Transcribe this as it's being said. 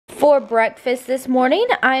For breakfast this morning,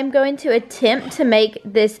 I'm going to attempt to make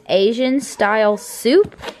this Asian style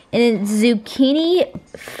soup, and it's Zucchini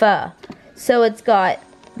Pho. So it's got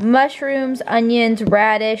mushrooms, onions,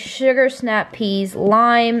 radish, sugar snap peas,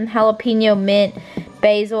 lime, jalapeno, mint,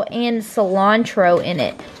 basil, and cilantro in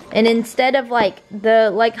it. And instead of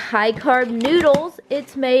the high carb noodles,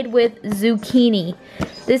 it's made with zucchini.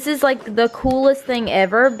 This is like the coolest thing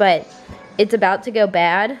ever, but it's about to go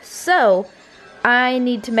bad. So I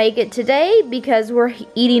need to make it today because we're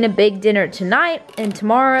eating a big dinner tonight and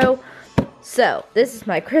tomorrow. So this is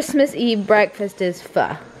my Christmas Eve breakfast is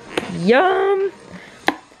pho. Yum!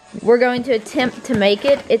 We're going to attempt to make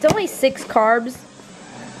it. It's only 6 carbs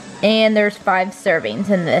and there's 5 servings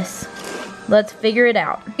in this. Let's figure it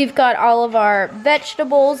out. We've got all of our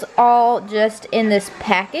vegetables all just in this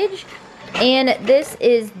package. And this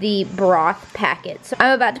is the broth packet. So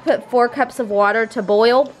I'm about to put 4 cups of water to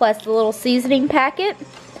boil plus the little seasoning packet.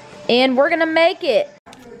 And we're gonna make it.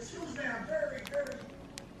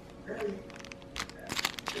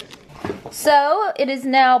 So it is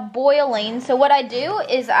now boiling. So what I do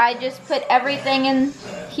is I just put everything in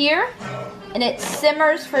here and it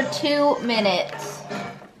simmers for 2 minutes.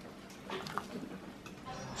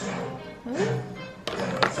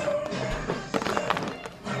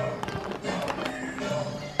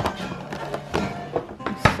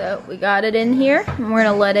 So we got it in here, and we're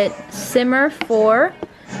gonna let it simmer for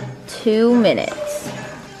 2 minutes.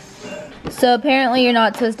 So apparently you're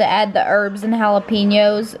not supposed to add the herbs and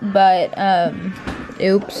jalapenos, but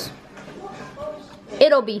oops.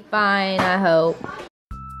 It'll be fine, I hope.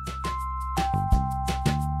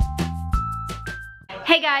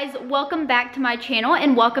 Hey guys, welcome back to my channel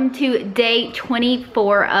and welcome to day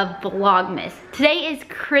 24 of Vlogmas. Today is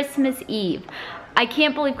Christmas Eve. I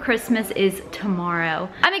can't believe Christmas is tomorrow.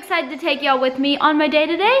 I'm excited to take y'all with me on my day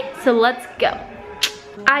today, so let's go.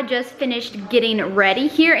 I just finished getting ready.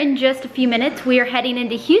 Here in just a few minutes, we are heading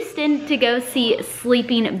into Houston to go see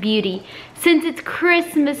Sleeping Beauty. Since it's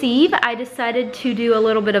Christmas Eve, I decided to do a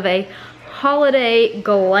little bit of a holiday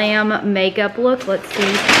glam makeup look. Let's see.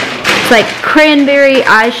 It's like cranberry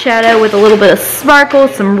eyeshadow with a little bit of sparkle,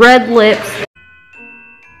 some red lips.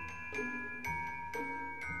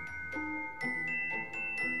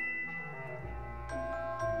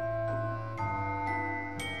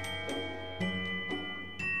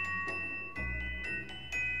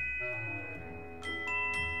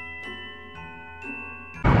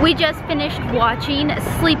 We just finished watching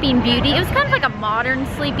Sleeping Beauty. It was kind of like a modern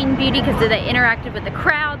Sleeping Beauty because they interacted with the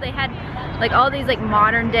crowd. They had like all these like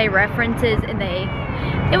modern day references and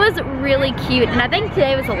it was really cute. And I think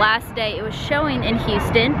today was the last day it was showing in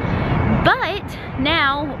Houston. But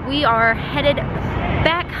now we are headed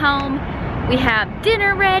back home. We have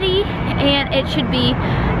dinner ready and it should be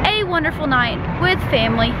a wonderful night with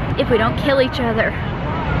family if we don't kill each other.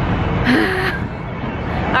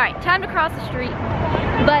 Alright, time to cross the street.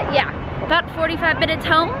 But yeah, about 45 minutes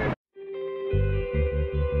home.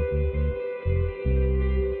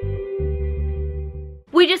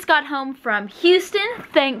 We just got home from Houston,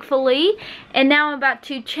 thankfully. And now I'm about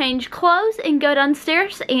to change clothes and go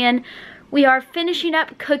downstairs. And we are finishing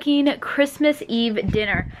up cooking Christmas Eve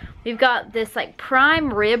dinner. We've got this like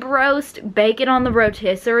prime rib roast, bacon on the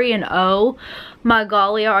rotisserie, and oh my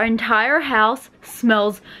golly, our entire house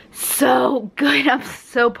smells so good. I'm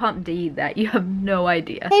so pumped to eat that. You have no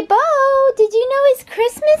idea. Hey Bo, did you know it's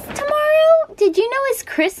Christmas tomorrow? Did you know it's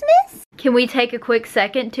Christmas? Can we take a quick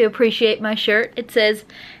second to appreciate my shirt? It says,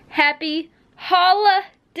 Happy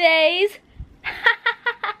Holidays.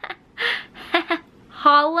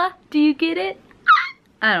 Holla, do you get it?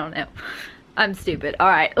 I don't know. I'm stupid.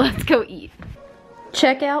 Alright, let's go eat.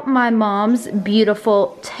 Check out my mom's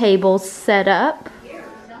beautiful table setup.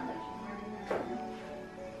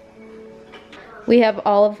 We have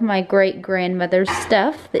all of my great-grandmother's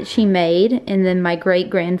stuff that she made, and then my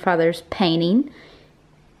great-grandfather's painting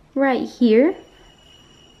right here.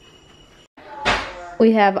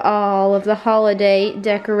 We have all of the holiday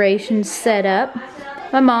decorations set up.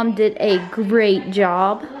 My mom did a great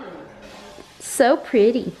job. So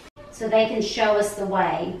pretty. So they can show us the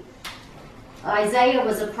way. Isaiah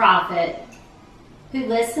was a prophet who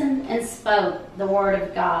listened and spoke the word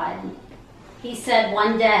of God. He said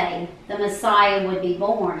one day the Messiah would be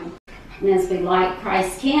born. And as we light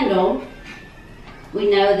Christ's candle, we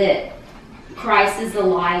know that Christ is the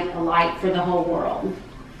light, a light for the whole world.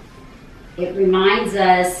 It reminds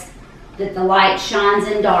us that the light shines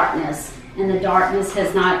in darkness, and the darkness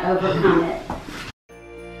has not overcome it.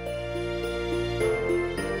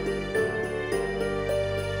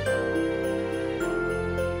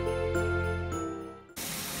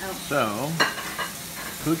 So,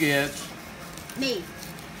 Who gets? Me.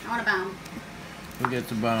 I want a bone. Who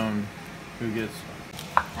gets a bone? Who gets?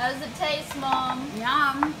 How does it taste, Mom?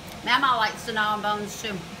 Yum. Mama likes to gnaw on bones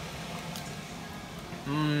too.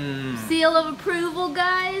 Mmm. Seal of approval,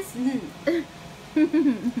 guys.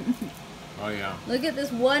 Oh yeah. Look at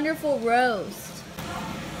this wonderful roast.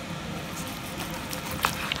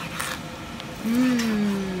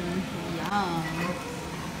 Mmm. Yum.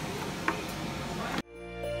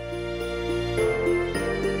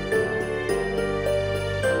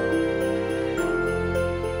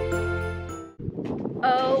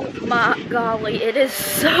 Oh my golly, it is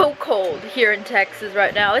so cold here in Texas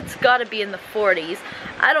right now. It's gotta be in the 40s.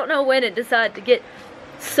 I don't know when it decided to get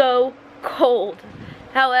so cold.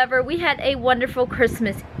 However, we had a wonderful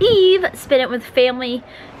Christmas Eve, spent it with family,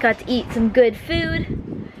 got to eat some good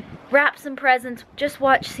food, wrap some presents, just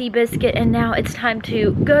watch Seabiscuit, and now it's time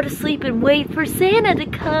to go to sleep and wait for Santa to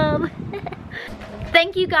come.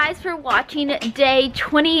 Thank you guys for watching day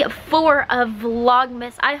 24 of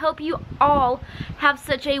Vlogmas. I hope you all have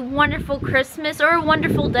such a wonderful Christmas or a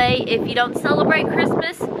wonderful day if you don't celebrate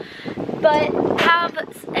Christmas. But have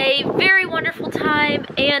a very wonderful time,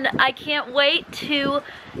 and I can't wait to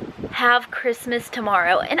have Christmas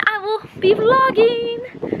tomorrow. And I will be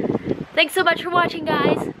vlogging. Thanks so much for watching,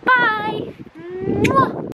 guys. Bye. Mwah.